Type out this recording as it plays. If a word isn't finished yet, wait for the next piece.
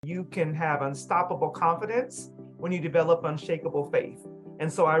You can have unstoppable confidence when you develop unshakable faith.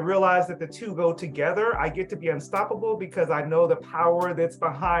 And so I realize that the two go together. I get to be unstoppable because I know the power that's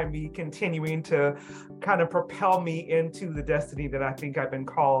behind me continuing to kind of propel me into the destiny that I think I've been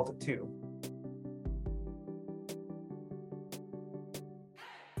called to.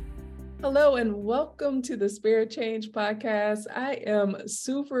 Hello and welcome to the Spirit Change Podcast. I am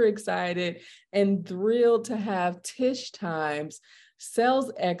super excited and thrilled to have Tish Times,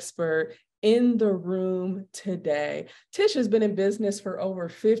 sales expert, in the room today. Tish has been in business for over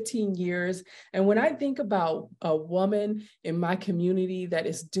 15 years. And when I think about a woman in my community that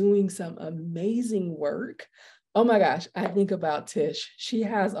is doing some amazing work, oh my gosh, I think about Tish. She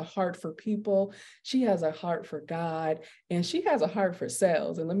has a heart for people. She has a heart for God, and she has a heart for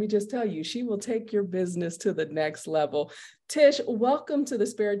sales. And let me just tell you, she will take your business to the next level. Tish, welcome to the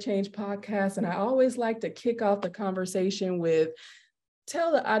Spirit Change Podcast. And I always like to kick off the conversation with,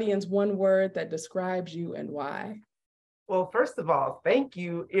 tell the audience one word that describes you and why. Well, first of all, thank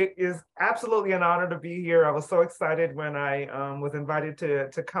you. It is absolutely an honor to be here. I was so excited when I was invited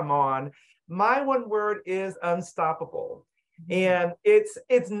to come on. My one word is unstoppable. And it's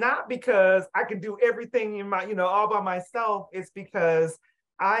not because I can do everything all by myself. It's because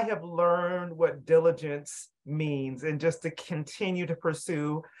I have learned what diligence means and just to continue to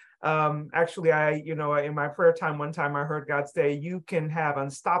pursue. Actually, in my prayer time, one time I heard God say, you can have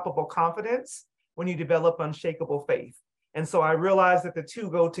unstoppable confidence when you develop unshakable faith. And so I realized that the two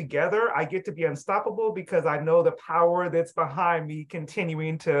go together. I get to be unstoppable because I know the power that's behind me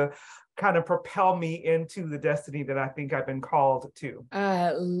continuing to kind of propel me into the destiny that I think I've been called to.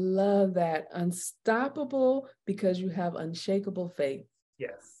 I love that. Unstoppable because you have unshakable faith.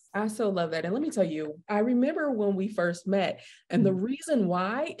 Yes. I so love that. And let me tell you, I remember when we first met, and the reason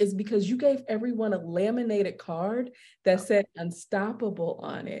why is because you gave everyone a laminated card that said unstoppable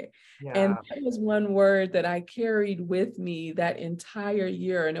on it. Yeah. And that was one word that I carried with me that entire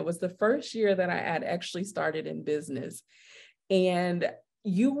year. And it was the first year that I had actually started in business. And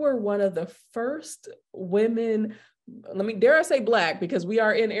you were one of the first women, dare I say Black, because we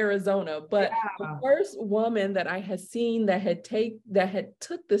are in Arizona, but the first woman that I had seen that had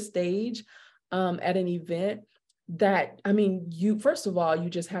took the stage at an event that, you, first of all, you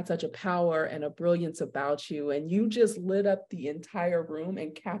just had such a power and a brilliance about you, and you just lit up the entire room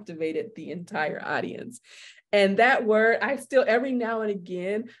and captivated the entire audience. And that word, I still, every now and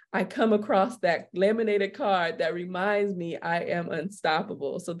again, I come across that laminated card that reminds me I am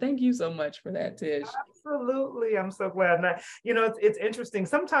unstoppable. So thank you so much for that, Tish. Absolutely. I'm so glad. And it's interesting.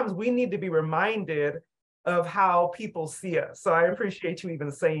 Sometimes we need to be reminded of how people see us. So I appreciate you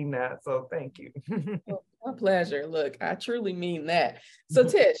even saying that. So thank you. My pleasure. Look, I truly mean that. So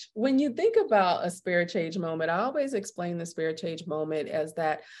Tish, when you think about a spirit change moment, I always explain the spirit change moment as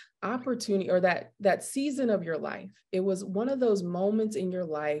that opportunity or that season of your life. It was one of those moments in your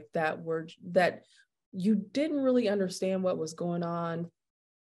life that you didn't really understand what was going on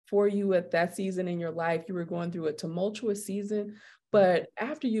for you at that season in your life. You were going through a tumultuous season, but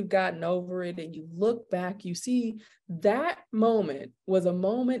after you've gotten over it and you look back, you see that moment was a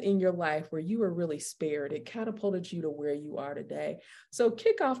moment in your life where you were really spared. It catapulted you to where you are today. So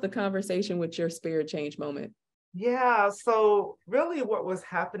kick off the conversation with your spirit change moment. Yeah, so really what was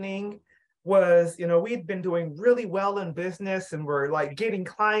happening was, we'd been doing really well in business and we're like getting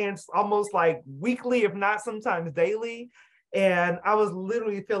clients almost like weekly, if not sometimes daily. And I was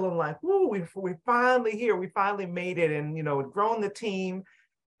literally feeling like, whoo, we finally here, we finally made it, and we'd grown the team.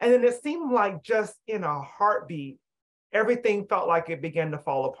 And then it seemed like just in a heartbeat, everything felt like it began to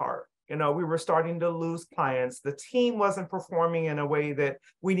fall apart. We were starting to lose clients. The team wasn't performing in a way that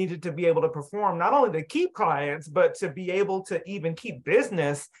we needed to be able to perform, not only to keep clients, but to be able to even keep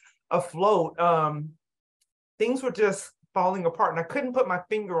business afloat. Things were just falling apart, and I couldn't put my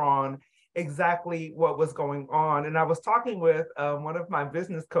finger on exactly what was going on. And I was talking with one of my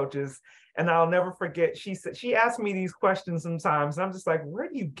business coaches, and I'll never forget, she asked me these questions sometimes, and I'm just like, where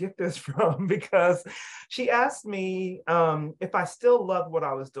do you get this from? Because she asked me if I still loved what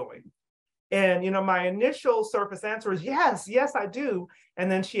I was doing. And, my initial surface answer is yes, I do. And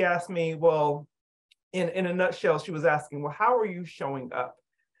then she asked me, well, in a nutshell, she was asking, well, how are you showing up?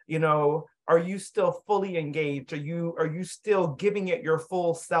 Are you still fully engaged? Are you still giving it your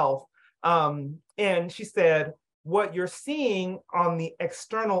full self? And she said, what you're seeing on the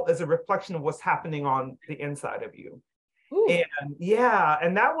external is a reflection of what's happening on the inside of you. Ooh.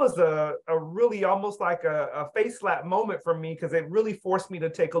 And that was a really almost like a face slap moment for me, because it really forced me to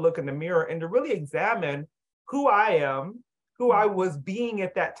take a look in the mirror and to really examine who I am, who I was being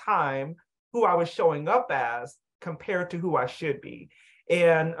at that time, who I was showing up as compared to who I should be.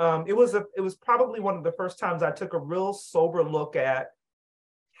 And it was probably one of the first times I took a real sober look at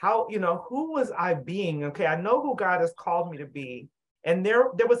how, who was I being? Okay, I know who God has called me to be. And there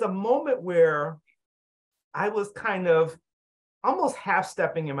was a moment where I was kind of almost half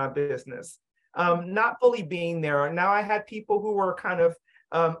stepping in my business, not fully being there. Now I had people who were kind of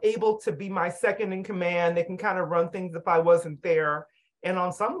able to be my second in command. They can kind of run things if I wasn't there. And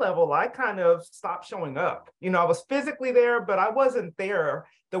on some level, I kind of stopped showing up. I was physically there, but I wasn't there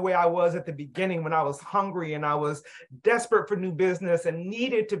the way I was at the beginning when I was hungry and I was desperate for new business and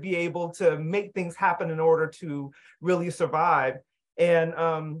needed to be able to make things happen in order to really survive. And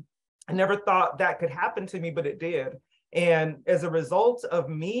I never thought that could happen to me, but it did. And as a result of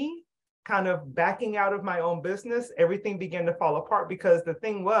me kind of backing out of my own business, everything began to fall apart, because the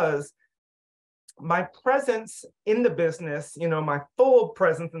thing was, my presence in the business, my full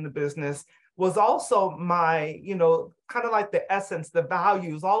presence in the business was also my, kind of like the essence, the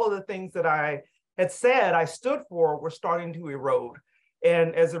values, all of the things that I had said I stood for were starting to erode.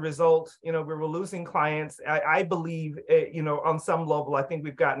 And as a result, we were losing clients. I believe, on some level, I think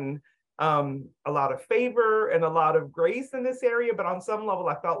we've gotten a lot of favor and a lot of grace in this area, but on some level,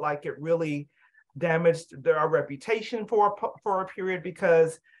 I felt like it really damaged our reputation for a period,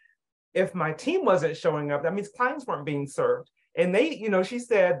 because if my team wasn't showing up, that means clients weren't being served. And they, she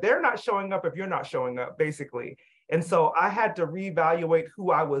said, they're not showing up if you're not showing up, basically. And so I had to reevaluate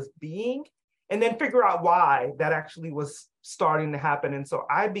who I was being and then figure out why that actually was starting to happen. And so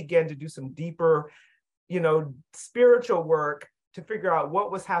I began to do some deeper, spiritual work to figure out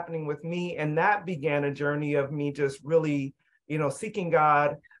what was happening with me. And that began a journey of me just really, seeking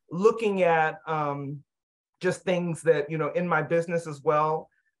God, looking at just things that, in my business as well,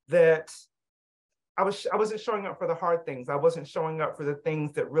 that I wasn't showing up for the hard things. I wasn't showing up for the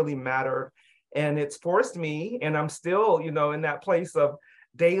things that really mattered. And it's forced me, and I'm still, in that place of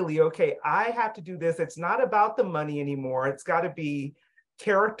daily, okay, I have to do this. It's not about the money anymore. It's got to be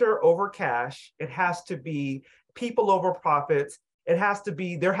character over cash. It has to be people over profits. There has to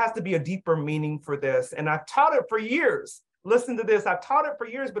be a deeper meaning for this. And I've taught it for years. Listen to this. I've taught it for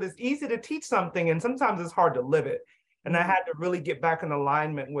years, but it's easy to teach something, and sometimes it's hard to live it. And I had to really get back in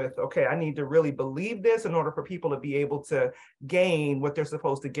alignment with, okay, I need to really believe this in order for people to be able to gain what they're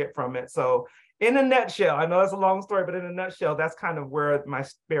supposed to get from it. So in a nutshell, I know it's a long story, but in a nutshell, that's kind of where my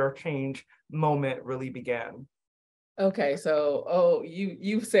spare change moment really began. Okay, so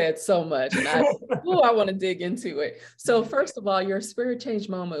you've said so much, and I want to dig into it. So first of all, your spirit change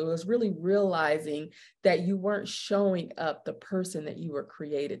moment was really realizing that you weren't showing up the person that you were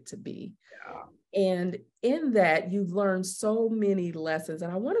created to be. Yeah. And in that, you've learned so many lessons.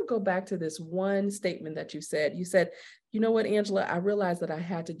 And I want to go back to this one statement that you said. You said, you know what, Angela, I realized that I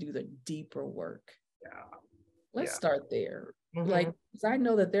had to do the deeper work. Yeah. Let's start there. Mm-hmm. Like, because I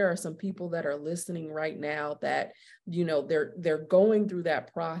know that there are some people that are listening right now that, they're going through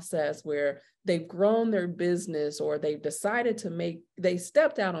that process where they've grown their business, or they've decided they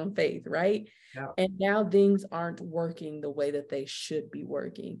stepped out on faith, right? Yeah. And now things aren't working the way that they should be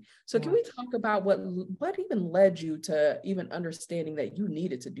working. So can we talk about what even led you to even understanding that you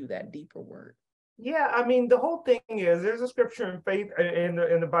needed to do that deeper work? Yeah, I mean, the whole thing is, there's a scripture in faith in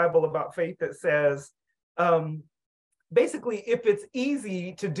the Bible about faith that says, basically, if it's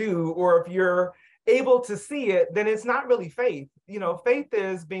easy to do, or if you're able to see it, then it's not really faith. Faith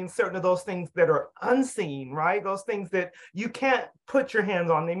is being certain of those things that are unseen, right? Those things that you can't put your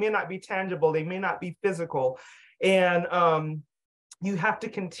hands on. They may not be tangible. They may not be physical. And you have to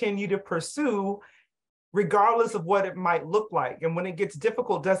continue to pursue regardless of what it might look like. And when it gets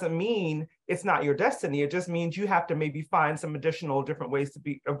difficult, doesn't mean it's not your destiny. It just means you have to maybe find some additional different ways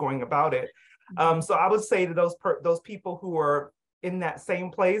of going about it. So I would say to those people who are in that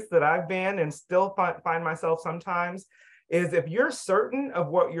same place that I've been and still find myself sometimes, is if you're certain of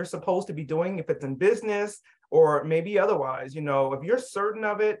what you're supposed to be doing, if it's in business or maybe otherwise, if you're certain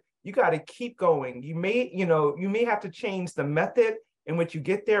of it, you got to keep going. You may have to change the method in which you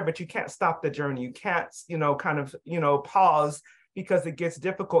get there, but you can't stop the journey. You can't, pause because it gets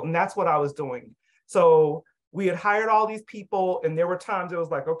difficult. And that's what I was doing. So we had hired all these people, and there were times it was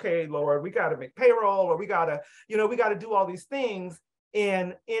like, okay, Lord, we got to make payroll, or we got to do all these things.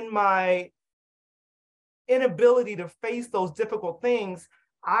 And in my inability to face those difficult things,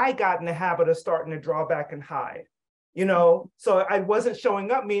 I got in the habit of starting to draw back and hide, so I wasn't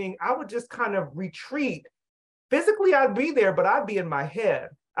showing up, meaning I would just kind of retreat. Physically, I'd be there, but I'd be in my head.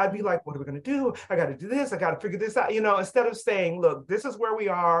 I'd be like, what are we going to do? I got to do this. I got to figure this out, instead of saying, look, this is where we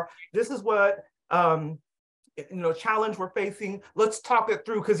are. This is what, challenge we're facing. Let's talk it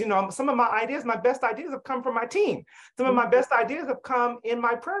through. Because, some of my best ideas have come from my team. Some of my best ideas have come in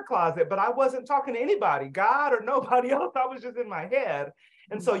my prayer closet, but I wasn't talking to anybody, God or nobody else. I was just in my head.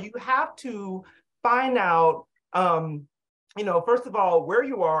 And so you have to find out, first of all, where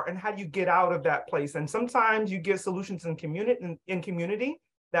you are and how do you get out of that place. And sometimes you get solutions in community.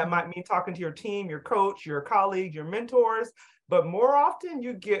 That might mean talking to your team, your coach, your colleagues, your mentors. But more often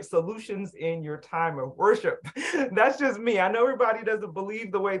you get solutions in your time of worship. That's just me. I know everybody doesn't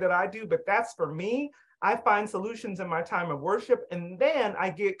believe the way that I do, but that's for me. I find solutions in my time of worship, and then I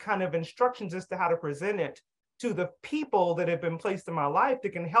get kind of instructions as to how to present it to the people that have been placed in my life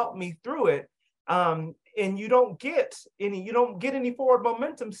that can help me through it. And you don't get any forward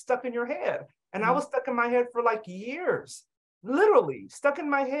momentum stuck in your head. And I was stuck in my head for like years, literally stuck in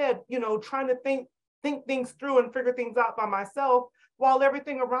my head, trying to think things through and figure things out by myself while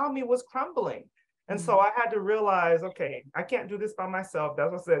everything around me was crumbling. And so I had to realize, okay, I can't do this by myself.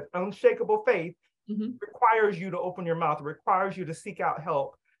 That's what I said. Unshakable faith requires you to open your mouth. It requires you to seek out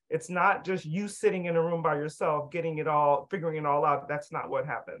help. It's not just you sitting in a room by yourself, figuring it all out. That's not what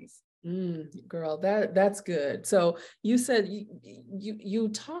happens. Girl, that's good. So you said you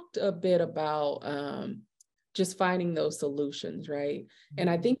talked a bit about just finding those solutions, right? And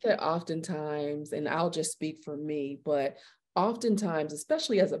I think that oftentimes, and I'll just speak for me, but oftentimes,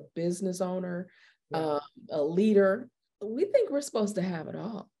 especially as a business owner, a leader, we think we're supposed to have it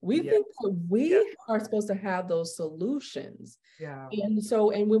all. We think that we are supposed to have those solutions. Yeah.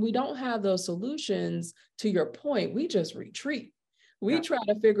 And when we don't have those solutions, to your point, we just retreat. We try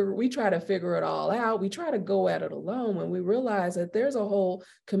to figure it all out. We try to go at it alone when we realize that there's a whole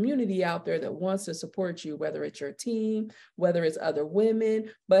community out there that wants to support you, whether it's your team, whether it's other women,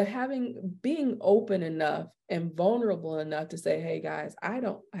 but being open enough and vulnerable enough to say, hey guys, I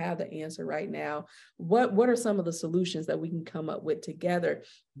don't have the answer right now. What are some of the solutions that we can come up with together?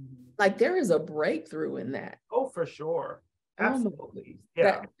 Like there is a breakthrough in that. Oh, for sure. Absolutely.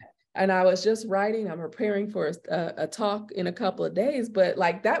 And I was just I'm preparing for a talk in a couple of days, but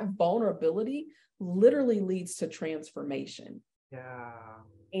like that vulnerability literally leads to transformation. Yeah.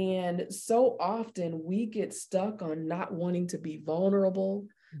 And so often we get stuck on not wanting to be vulnerable,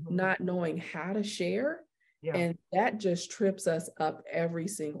 not knowing how to share. Yeah. And that just trips us up every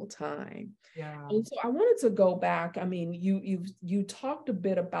single time. Yeah. And so I wanted to go back. I mean, you talked a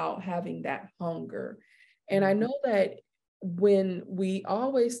bit about having that hunger. And I know that when we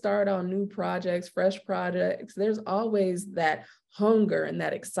always start on new projects, fresh projects, there's always that hunger and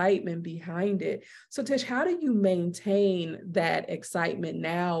that excitement behind it. So Tish, how do you maintain that excitement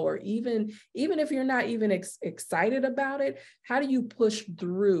now? Or even if you're not even excited about it, how do you push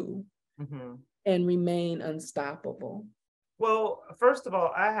through and remain unstoppable? Well, first of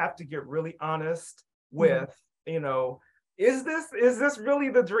all, I have to get really honest with, is this really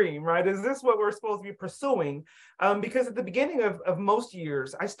the dream, right? Is this what we're supposed to be pursuing? Because at the beginning of most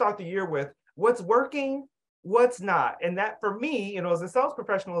years, I start the year with what's working, what's not. And that for me, as a sales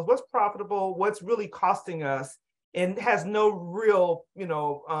professional, is what's profitable, what's really costing us, and has no real,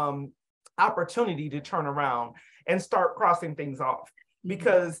 opportunity to turn around and start crossing things off.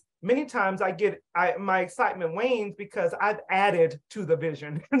 Because many times my excitement wanes because I've added to the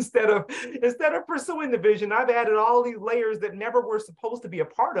vision instead of pursuing the vision. I've added all these layers that never were supposed to be a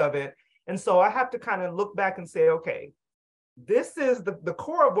part of it. And so I have to kind of look back and say, okay, this is the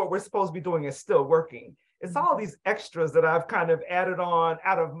core of what we're supposed to be doing is still working. It's all these extras that I've kind of added on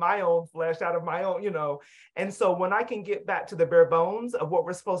out of my own flesh, out of my own, And so when I can get back to the bare bones of what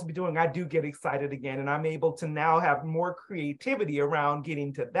we're supposed to be doing, I do get excited again. And I'm able to now have more creativity around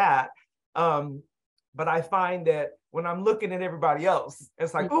getting to that. But I find that when I'm looking at everybody else,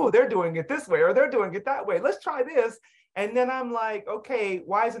 it's like, oh, they're doing it this way or they're doing it that way. Let's try this. And then I'm like, okay,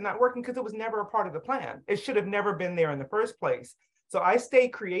 why is it not working? Because it was never a part of the plan. It should have never been there in the first place. So I stay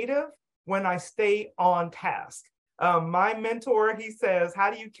creative when I stay on task. My mentor, he says, how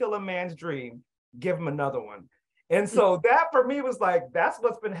do you kill a man's dream? Give him another one. And so that for me was like, that's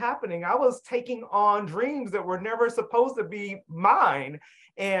what's been happening. I was taking on dreams that were never supposed to be mine.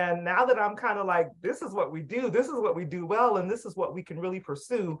 And now that I'm kind of like, this is what we do. This is what we do well. And this is what we can really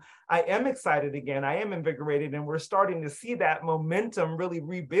pursue. I am excited again. I am invigorated. And we're starting to see that momentum really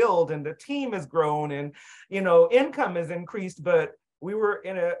rebuild. And the team has grown and, income has increased. But we were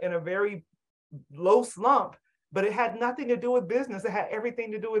in a very low slump, but it had nothing to do with business. It had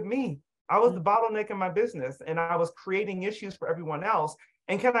everything to do with me. I was the bottleneck in my business and I was creating issues for everyone else.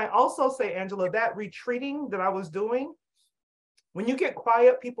 And can I also say, Angela, that retreating that I was doing, when you get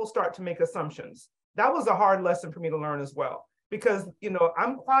quiet, people start to make assumptions. That was a hard lesson for me to learn as well, because,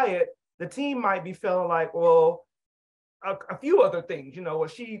 I'm quiet. the team might be feeling like, well, a few other things, well,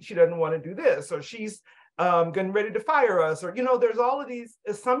 she doesn't want to do this, or she's getting ready to fire us, or, there's all of these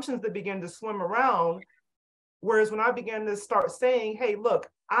assumptions that begin to swim around. Whereas when I began to start saying, hey, look,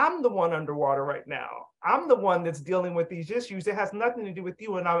 I'm the one underwater right now. I'm the one that's dealing with these issues. It has nothing to do with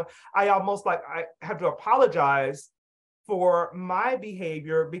you. And I almost like I have to apologize for my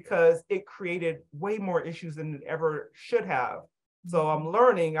behavior because it created way more issues than it ever should have. So I've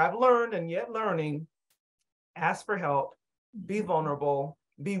learned and yet learning, ask for help, be vulnerable,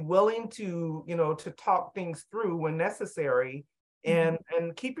 be willing to, to talk things through when necessary, and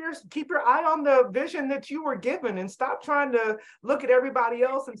keep your eye on the vision that you were given, and stop trying to look at everybody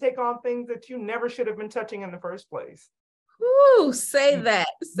else and take on things that you never should have been touching in the first place. Ooh, say that.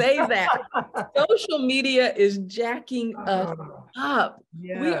 Social media is jacking us up.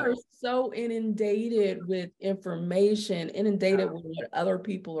 Yeah. We are so inundated with information, inundated with what other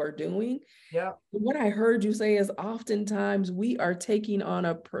people are doing. Yeah. What I heard you say is oftentimes we are taking on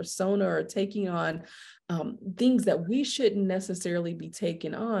a persona or taking on things that we shouldn't necessarily be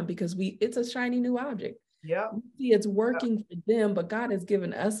taking on because it's a shiny new object. Yeah. It's working for them, but God has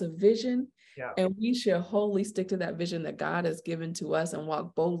given us a vision. Yeah. And we should wholly stick to that vision that God has given to us and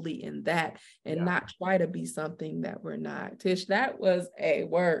walk boldly in that, and not try to be something that we're not. Tish, that was a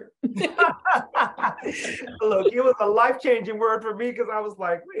word. Look, it was a life-changing word for me because I was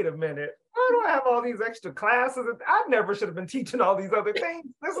like, wait a minute. Why do I have all these extra classes? I never should have been teaching all these other things.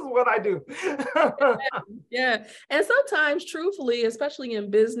 This is what I do. Yeah. And sometimes, truthfully, especially in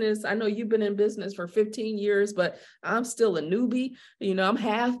business, I know you've been in business for 15 years, but I'm still a newbie. I'm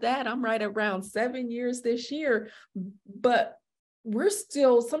half that. I'm right around 7 years this year. But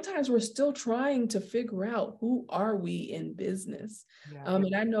sometimes we're still trying to figure out who are we in business.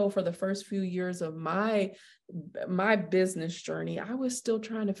 And I know for the first few years of my business journey, I was still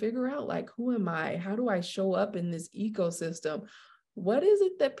trying to figure out, like, who am I? How do I show up in this ecosystem? What is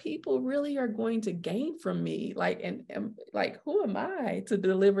it that people really are going to gain from me? Like, and like, who am I to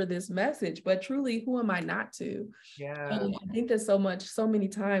deliver this message? But truly, who am I not to? Yeah. And I think that so many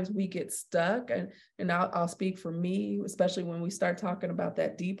times we get stuck, and I'll speak for me, especially when we start talking about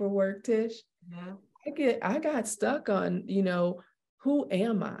that deeper work, Tish. I got stuck on, who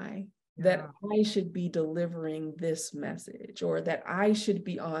am I? That I should be delivering this message, or that I should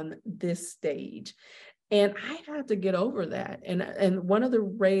be on this stage. And I had to get over that. And one of the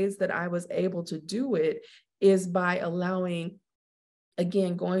ways that I was able to do it is by allowing,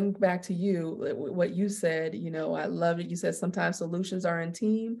 again, going back to what you said, I love it. You said sometimes solutions are in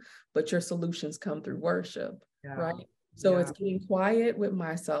team, but your solutions come through worship, right? So it's getting quiet with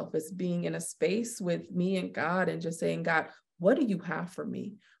myself. It's being in a space with me and God and just saying, God, what do you have for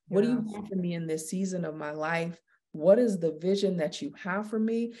me? What do you have for me in this season of my life? What is the vision that you have for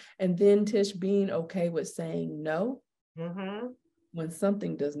me? And then, Tish, being okay with saying no when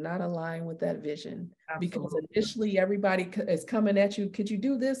something does not align with that vision. Because initially everybody is coming at you. Could you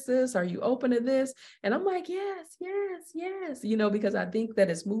do this? Are you open to this? And I'm like, yes. Because I think that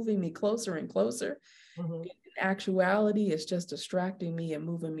it's moving me closer and closer. In actuality, it's just distracting me and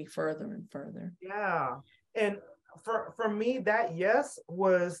moving me further and further. Yeah. And for me, that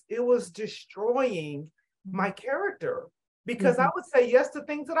was destroying my character, because I would say yes to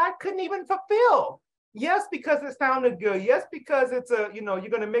things that I couldn't even fulfill. Yes, because it sounded good. Yes, because it's you're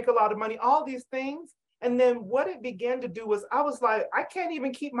going to make a lot of money, all these things. And then what it began to do was I was like, I can't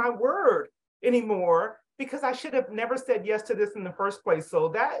even keep my word anymore because I should have never said yes to this in the first place.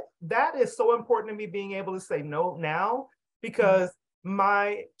 So that is so important to me, being able to say no now, because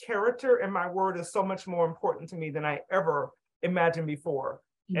my character and my word is so much more important to me than I ever imagined before.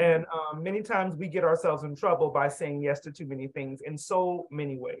 And many times we get ourselves in trouble by saying yes to too many things in so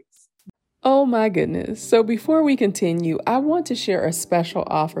many ways. Oh my goodness. So before we continue, I want to share a special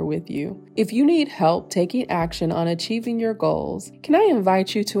offer with you. If you need help taking action on achieving your goals, can I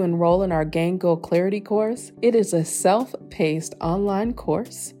invite you to enroll in our Gain Goal Clarity course? It is a self-paced online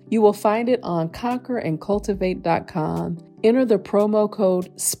course. You will find it on conquerandcultivate.com. Enter the promo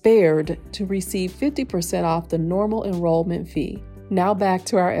code SPARED to receive 50% off the normal enrollment fee. Now back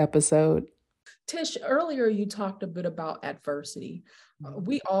to our episode. Tish, earlier you talked a bit about adversity.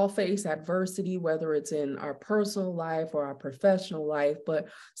 We all face adversity, whether it's in our personal life or our professional life, but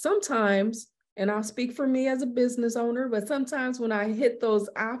sometimes, and I'll speak for me as a business owner, but sometimes when I hit those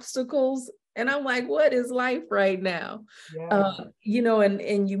obstacles and I'm like, what is life right now?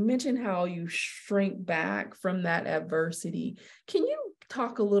 And you mentioned how you shrink back from that adversity. Can you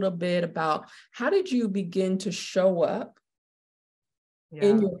talk a little bit about how did you begin to show up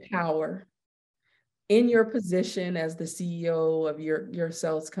in your power, in your position as the CEO of your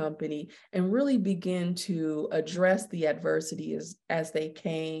sales company and really begin to address the adversity as they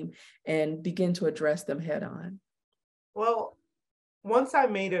came and begin to address them head on? Well, once I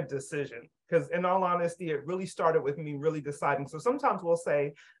made a decision, because in all honesty, it really started with me really deciding. So sometimes we'll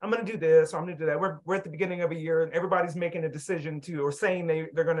say, I'm going to do this or I'm going to do that. We're at the beginning of a year and everybody's making a decision to, or saying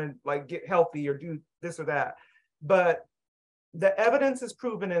they're going to like get healthy or do this or that. But the evidence is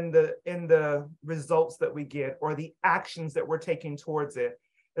proven in the results that we get or the actions that we're taking towards it.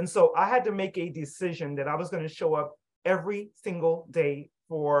 And so I had to make a decision that I was going to show up every single day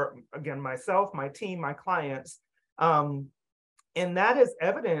for, again, myself, my team, my clients. And that is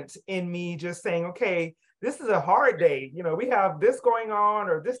evident in me just saying, okay, this is a hard day. You know, we have this going on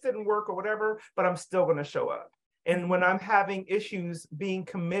or this didn't work or whatever, but I'm still going to show up. And when I'm having issues, being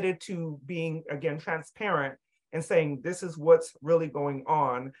committed to being, again, transparent and saying, this is what's really going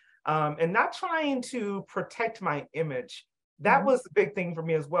on, and not trying to protect my image. That was the big thing for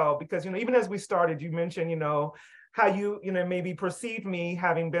me as well, because, you know, even as we started, you mentioned, you know, how you know, maybe perceived me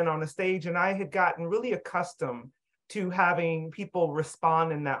having been on a stage, and I had gotten really accustomed to having people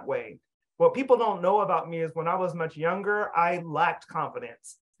respond in that way. What people don't know about me is when I was much younger, I lacked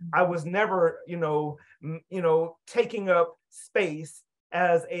confidence. I was never, you know, taking up space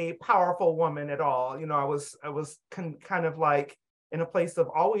as a powerful woman at all. You know, I was kind of like in a place of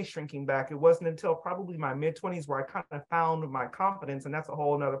always shrinking back. It wasn't until probably my mid-20s where I kind of found my confidence, and that's a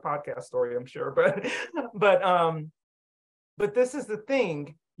whole nother podcast story, I'm sure. But this is the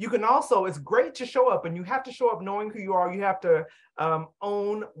thing. You can also, it's great to show up, and you have to show up knowing who you are. You have to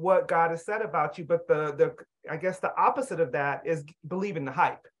own what God has said about you. But the I guess the opposite of that is believing the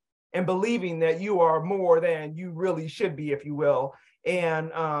hype and believing that you are more than you really should be, if you will.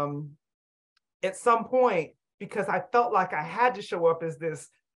 And at some point, because I felt like I had to show up as this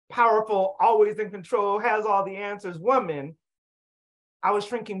powerful, always in control, has all the answers woman, I was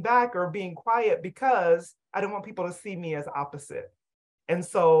shrinking back or being quiet because I didn't want people to see me as opposite. And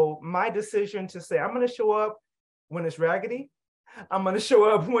so my decision to say, I'm going to show up when it's raggedy. I'm going to show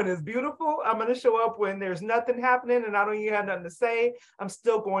up when it's beautiful. I'm going to show up when there's nothing happening and I don't even have nothing to say. I'm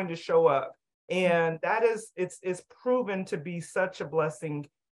still going to show up. And that is, it's proven to be such a blessing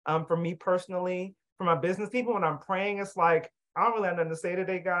for me personally, for my business. Even when I'm praying, it's like, I don't really have nothing to say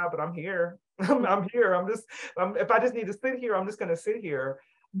today, God, but I'm here. I'm here. If I just need to sit here, I'm just going to sit here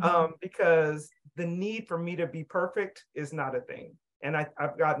because the need for me to be perfect is not a thing. And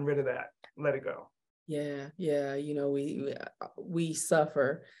I've gotten rid of that. Let it go. Yeah. You know, we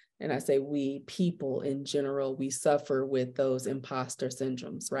suffer, and I say we, people in general, we suffer with those imposter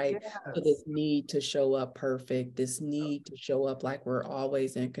syndromes, right? Yes. So this need to show up perfect, this need to show up like we're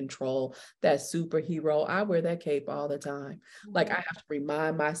always in control, that superhero. I wear that cape all the time. Like I have to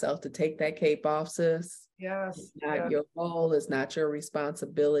remind myself to take that cape off, sis. Yes. It's not your role, it's not your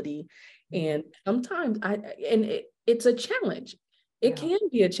responsibility. And sometimes it's a challenge. It can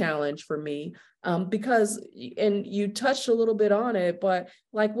be a challenge for me because, and you touched a little bit on it, but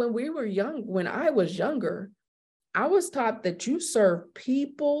like when we were young, when I was younger, I was taught that you serve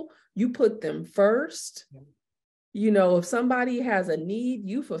people, you put them first. You know, if somebody has a need,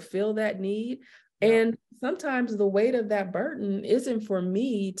 you fulfill that need. And sometimes the weight of that burden isn't for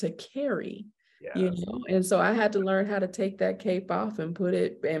me to carry. You know, and so I had to learn how to take that cape off and put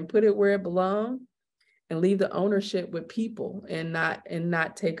it where it belonged, and leave the ownership with people and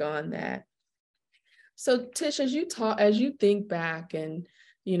not take on that. So Tish, as you think back and,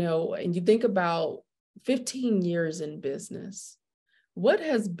 you know, and you think about 15 years in business, what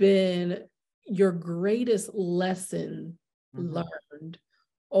has been your greatest lesson learned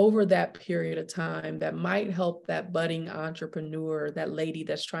over that period of time that might help that budding entrepreneur, that lady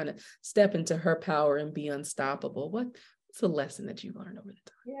that's trying to step into her power and be unstoppable? What's a lesson that you learned over the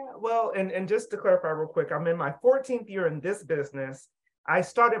time? Yeah, well, and just to clarify real quick, I'm in my 14th year in this business. I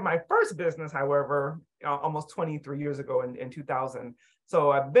started my first business, however, almost 23 years ago in 2000.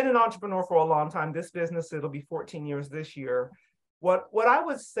 So I've been an entrepreneur for a long time. This business, it'll be 14 years this year. What I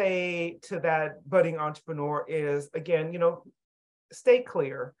would say to that budding entrepreneur is, again, you know, stay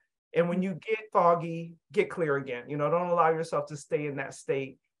clear. And when you get foggy, get clear again. You know, don't allow yourself to stay in that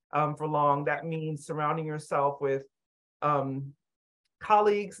state for long. That means surrounding yourself with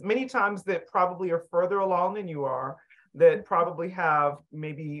colleagues, many times that probably are further along than you are, that probably have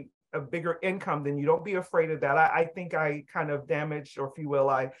maybe a bigger income than you. Don't be afraid of that. I think I kind of damaged, or if you will,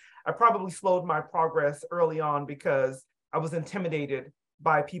 I probably slowed my progress early on because I was intimidated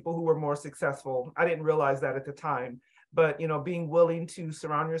by people who were more successful. I didn't realize that at the time. But, you know, being willing to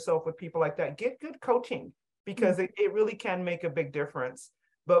surround yourself with people like that, get good coaching, because it really can make a big difference.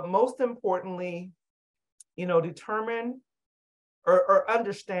 But most importantly, determine or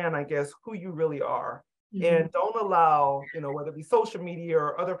understand, I guess, who you really are. Mm-hmm. And don't allow, whether it be social media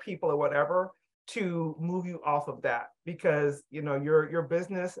or other people or whatever, to move you off of that, because your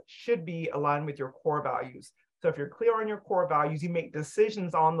business should be aligned with your core values. So if you're clear on your core values, you make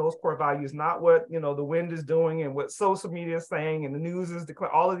decisions on those core values, not what the wind is doing and what social media is saying and the news is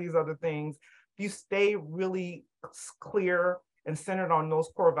declaring, all of these other things. If you stay really clear and centered on those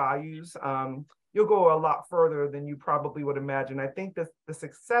core values, you'll go a lot further than you probably would imagine. I think that the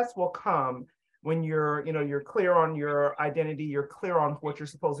success will come when you're clear on your identity, you're clear on what you're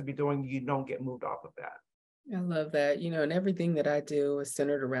supposed to be doing, you don't get moved off of that. I love that. And everything that I do is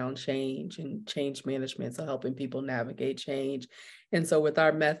centered around change and change management, so helping people navigate change. And so with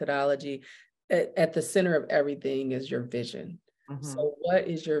our methodology, at the center of everything is your vision. Mm-hmm. So what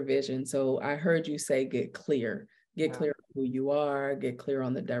is your vision? So I heard you say, get clear. Get clear on who you are, get clear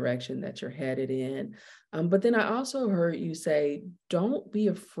on the direction that you're headed in. But then I also heard you say, don't be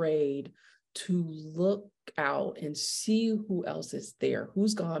afraid to look out and see who else is there,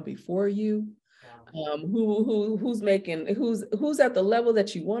 who's gone before you, who's at the level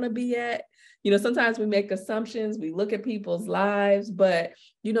that you want to be at. Sometimes we make assumptions, we look at people's lives, but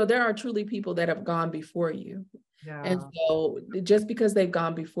there are truly people that have gone before you. Yeah. And so just because they've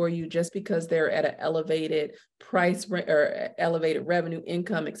gone before you, just because they're at an elevated price or elevated revenue,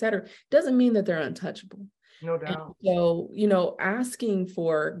 income, et cetera, doesn't mean that they're untouchable. No doubt. And so, asking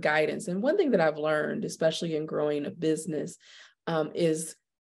for guidance. And one thing that I've learned, especially in growing a business, is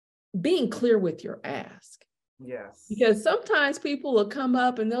being clear with your ask. Yes. Because sometimes people will come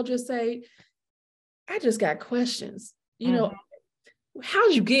up and they'll just say, I just got questions.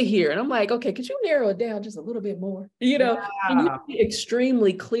 How'd you get here? And I'm like, okay, could you narrow it down just a little bit more? And you be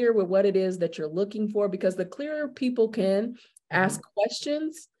extremely clear with what it is that you're looking for, because the clearer people can ask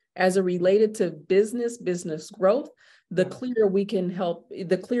questions as it related to business growth, the clearer we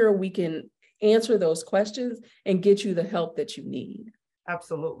can answer those questions and get you the help that you need.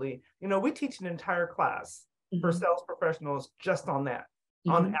 Absolutely. We teach an entire class for sales professionals just on that,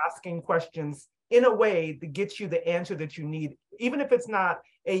 on asking questions in a way that gets you the answer that you need. Even if it's not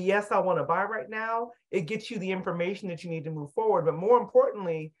a yes, I want to buy right now, it gets you the information that you need to move forward. But more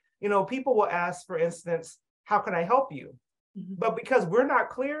importantly, people will ask, for instance, how can I help you? But because we're not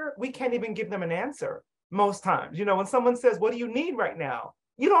clear, we can't even give them an answer most times. When someone says, what do you need right now?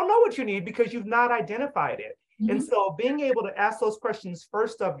 You don't know what you need because you've not identified it. And so being able to ask those questions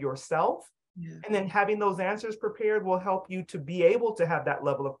first of yourself, and then having those answers prepared will help you to be able to have that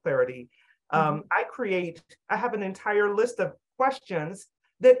level of clarity. I have an entire list of questions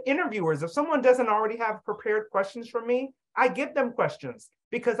that interviewers, if someone doesn't already have prepared questions for me, I give them questions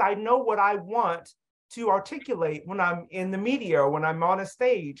because I know what I want to articulate when I'm in the media or when I'm on a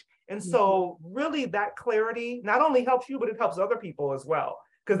stage. And so really that clarity not only helps you, but it helps other people as well,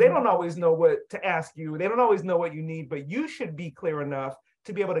 because they don't always know what to ask you. They don't always know what you need, but you should be clear enough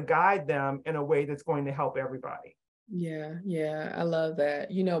to be able to guide them in a way that's going to help everybody. Yeah. I love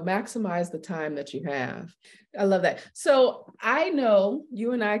that. Maximize the time that you have. I love that. So I know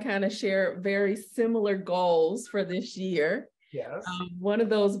you and I kind of share very similar goals for this year. Yes. One of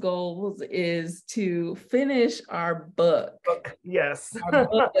those goals is to finish our book. Yes. Our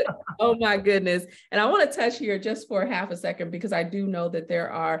book. Oh my goodness. And I want to touch here just for half a second, because I do know that there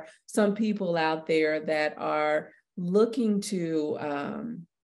are some people out there that are looking to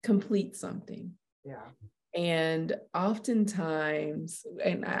complete something. Yeah. And oftentimes,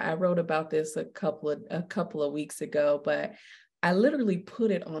 and I wrote about this a couple of weeks ago, but I literally put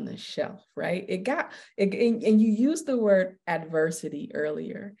it on the shelf, right? And you used the word adversity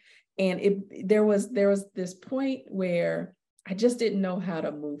earlier. And there was this point where I just didn't know how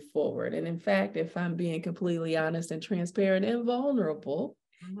to move forward. And in fact, if I'm being completely honest and transparent and vulnerable,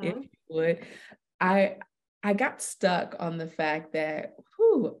 if you would, I got stuck on the fact that,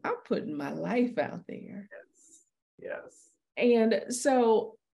 I'm putting my life out there. Yes. And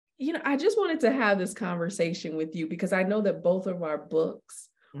so, I just wanted to have this conversation with you because I know that both of our books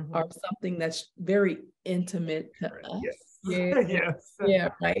are something that's very intimate to us. Yes. Yes. Yeah,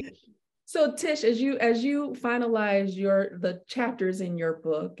 right. So Tish, as you finalize the chapters in your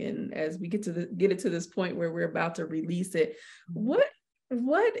book, and as we get it to this point where we're about to release it, what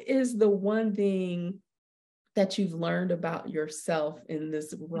is the one thing that you've learned about yourself in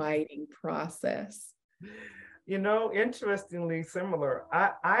this writing process? Interestingly similar.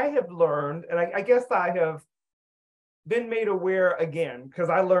 I have learned, and I guess I have been made aware again, because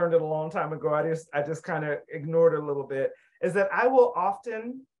I learned it a long time ago. I just kind of ignored it a little bit, is that I will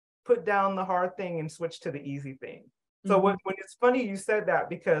often put down the hard thing and switch to the easy thing. So when it's funny you said that,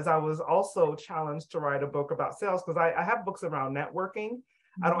 because I was also challenged to write a book about sales, because I have books around networking.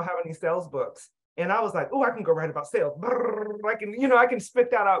 I don't have any sales books. And I was like, oh, I can go write about sales. I can, I can spit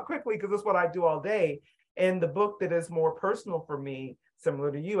that out quickly because that's what I do all day. And the book that is more personal for me,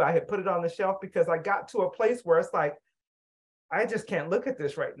 similar to you, I had put it on the shelf because I got to a place where it's like, I just can't look at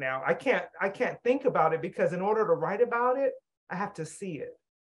this right now. I can't think about it, because in order to write about it, I have to see it.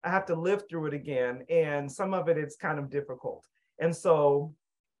 I have to live through it again. And some of it is kind of difficult. And so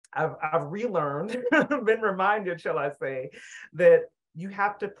I've relearned, been reminded, shall I say, that you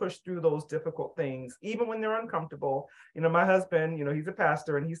have to push through those difficult things, even when they're uncomfortable. My husband, he's a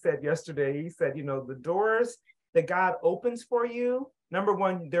pastor, and he said yesterday, he said, the doors that God opens for you, number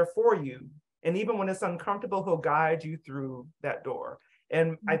one, they're for you. And even when it's uncomfortable, he'll guide you through that door.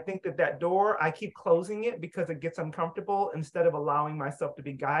 And I think that door, I keep closing it because it gets uncomfortable, instead of allowing myself to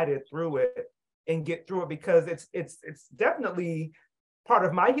be guided through it and get through it, because it's definitely part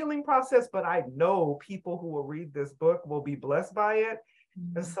of my healing process, but I know people who will read this book will be blessed by it.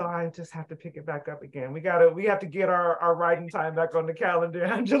 And so I just have to pick it back up again. We have to get our writing time back on the calendar,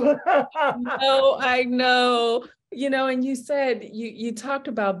 Angela. Oh, I know. And you said you talked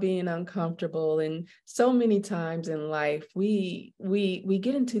about being uncomfortable, and so many times in life we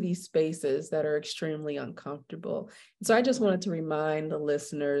get into these spaces that are extremely uncomfortable. So I just wanted to remind the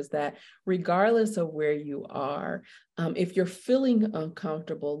listeners that regardless of where you are, if you're feeling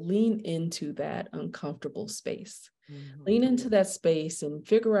uncomfortable, lean into that uncomfortable space. Lean into that space and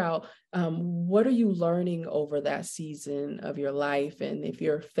figure out what are you learning over that season of your life. And if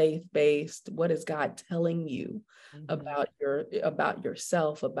you're faith-based, what is God telling you about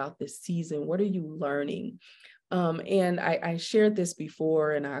yourself, about this season? What are you learning? And I shared this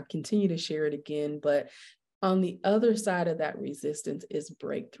before, and I'll continue to share it again, but on the other side of that resistance is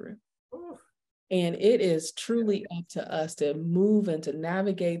breakthrough. And it is truly up to us to move and to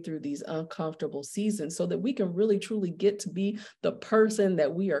navigate through these uncomfortable seasons so that we can really, truly get to be the person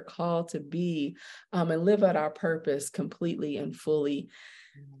that we are called to be, and live out our purpose completely and fully.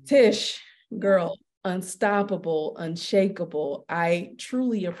 Tish, girl, unstoppable, unshakable. I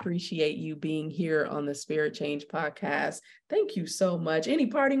truly appreciate you being here on the Spirit Change podcast. Thank you so much. Any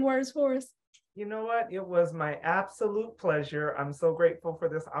parting words for us? You know what? It was my absolute pleasure. I'm so grateful for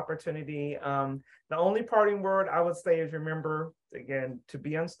this opportunity. The only parting word I would say is, remember, again, to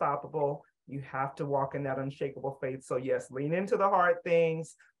be unstoppable, you have to walk in that unshakable faith. So yes, lean into the hard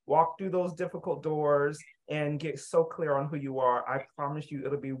things, walk through those difficult doors, and get so clear on who you are. I promise you,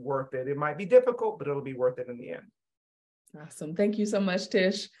 it'll be worth it. It might be difficult, but it'll be worth it in the end. Awesome. Thank you so much,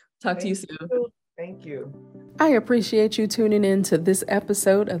 Tish. Talk to you soon. Thank you. I appreciate you tuning in to this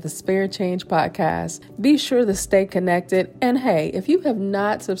episode of the Spirit Change podcast. Be sure to stay connected. And hey, if you have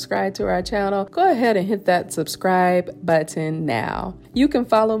not subscribed to our channel, go ahead and hit that subscribe button now. You can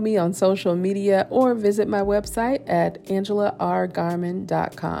follow me on social media or visit my website at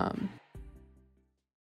angelargarman.com.